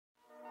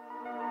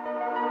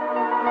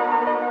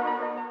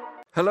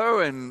Hello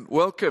and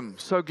welcome.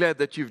 So glad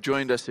that you've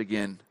joined us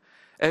again.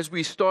 As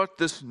we start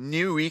this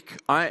new week,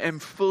 I am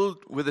filled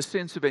with a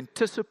sense of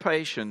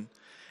anticipation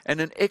and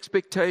an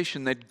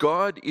expectation that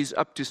God is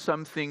up to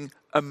something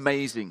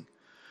amazing.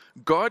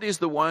 God is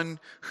the one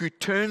who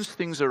turns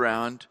things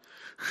around,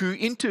 who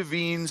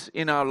intervenes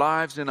in our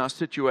lives and our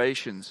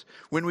situations.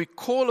 When we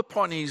call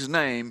upon His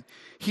name,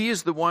 He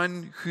is the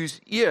one whose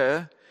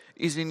ear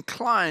is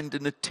inclined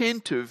and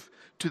attentive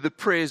to the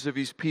prayers of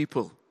His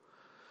people.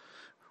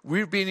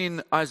 We've been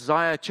in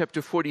Isaiah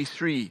chapter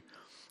 43,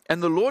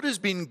 and the Lord has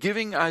been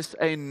giving us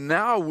a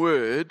now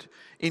word,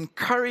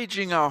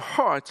 encouraging our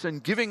hearts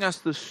and giving us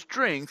the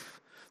strength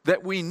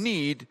that we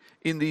need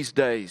in these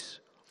days.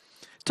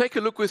 Take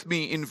a look with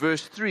me in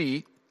verse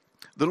 3.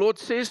 The Lord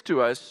says to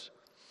us,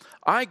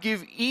 I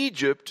give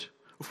Egypt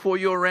for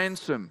your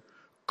ransom,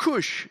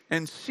 Cush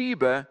and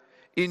Seba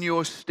in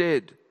your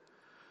stead.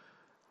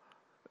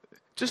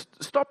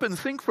 Just stop and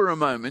think for a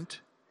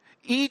moment.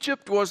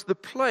 Egypt was the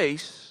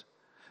place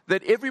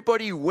that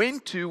everybody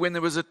went to when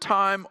there was a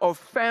time of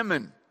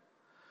famine.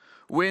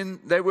 When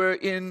they were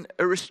in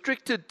a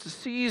restricted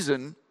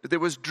season, there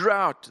was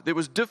drought, there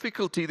was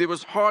difficulty, there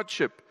was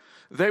hardship.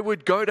 They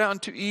would go down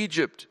to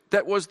Egypt.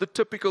 That was the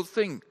typical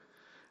thing.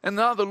 And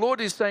now the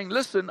Lord is saying,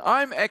 listen,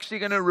 I'm actually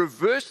going to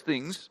reverse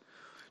things.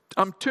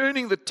 I'm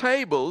turning the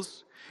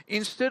tables.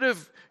 Instead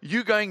of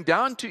you going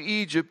down to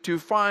Egypt to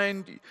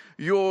find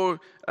your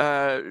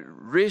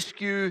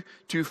rescue,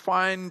 to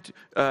find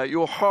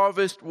your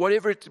harvest,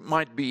 whatever it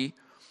might be,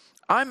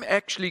 I'm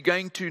actually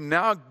going to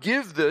now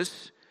give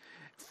this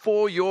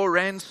for your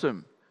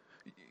ransom.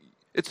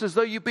 It's as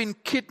though you've been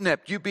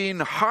kidnapped, you've been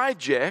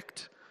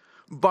hijacked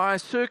by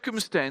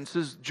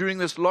circumstances during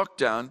this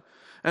lockdown.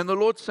 And the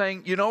Lord's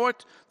saying, you know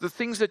what? The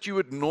things that you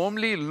would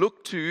normally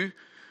look to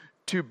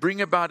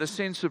bring about a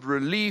sense of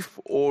relief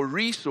or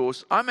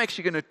resource, I'm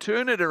actually going to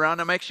turn it around.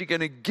 I'm actually going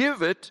to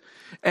give it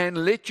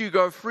and let you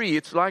go free.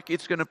 It's like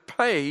it's going to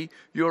pay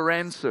your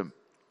ransom.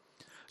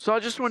 So I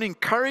just want to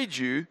encourage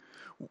you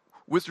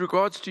with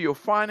regards to your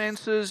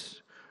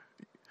finances,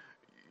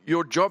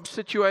 your job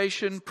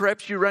situation.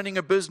 Perhaps you're running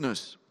a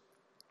business.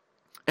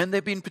 And there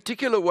have been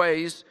particular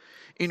ways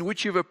in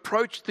which you've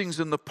approached things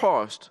in the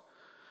past.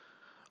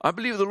 I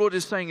believe the Lord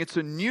is saying it's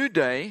a new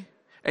day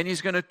and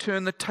He's going to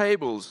turn the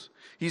tables.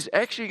 He's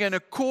actually going to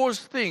cause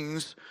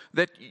things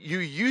that you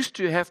used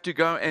to have to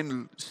go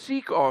and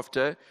seek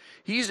after.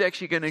 He's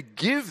actually going to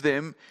give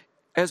them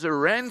as a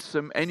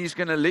ransom, and He's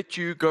going to let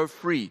you go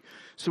free.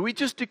 So we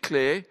just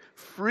declare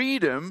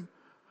freedom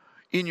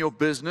in your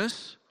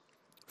business,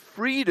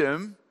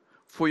 freedom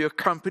for your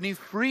company,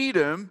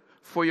 freedom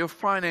for your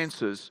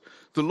finances.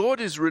 The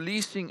Lord is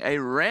releasing a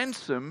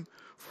ransom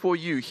for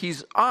you.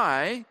 His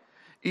eye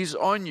is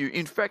on you.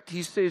 In fact,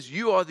 He says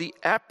you are the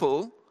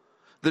apple,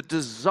 the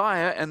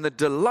desire and the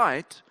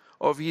delight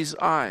of His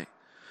eye.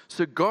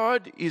 So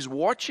God is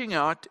watching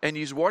out and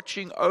He's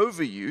watching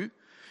over you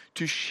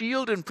to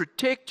shield and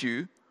protect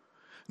you.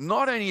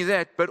 Not only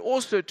that, but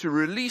also to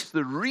release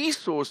the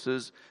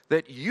resources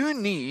that you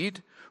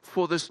need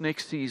for this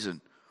next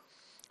season.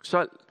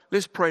 So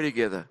let's pray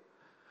together.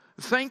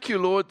 Thank you,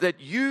 Lord,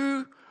 that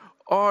you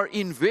are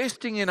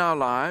investing in our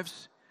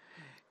lives,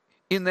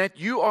 in that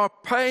you are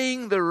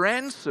paying the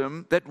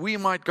ransom that we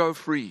might go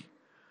free.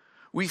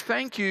 We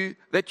thank you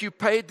that you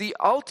paid the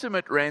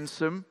ultimate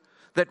ransom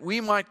that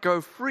we might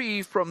go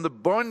free from the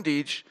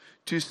bondage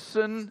to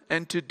sin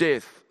and to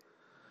death.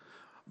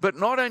 But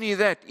not only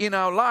that, in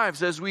our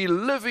lives as we're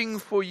living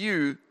for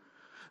you,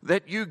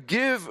 that you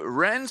give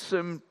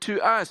ransom to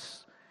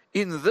us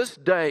in this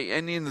day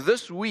and in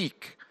this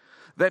week,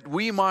 that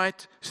we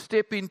might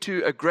step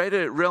into a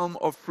greater realm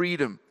of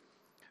freedom.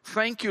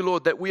 Thank you,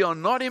 Lord, that we are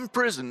not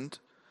imprisoned.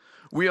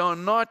 We are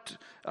not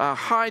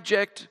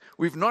hijacked.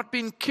 We've not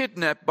been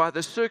kidnapped by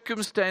the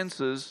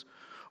circumstances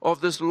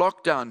of this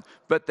lockdown,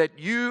 but that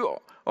you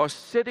are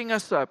setting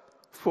us up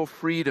for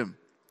freedom.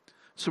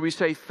 So we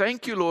say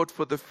thank you, Lord,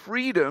 for the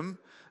freedom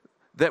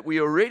that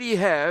we already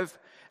have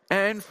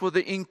and for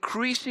the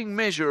increasing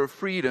measure of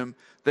freedom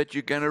that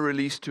you're going to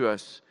release to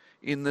us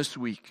in this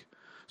week.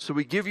 So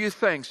we give you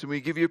thanks and we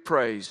give you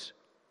praise.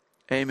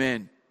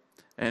 Amen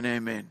and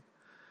amen.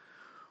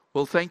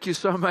 Well, thank you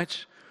so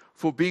much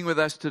for being with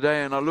us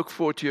today, and I look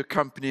forward to your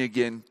company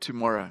again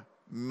tomorrow.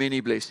 Many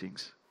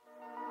blessings.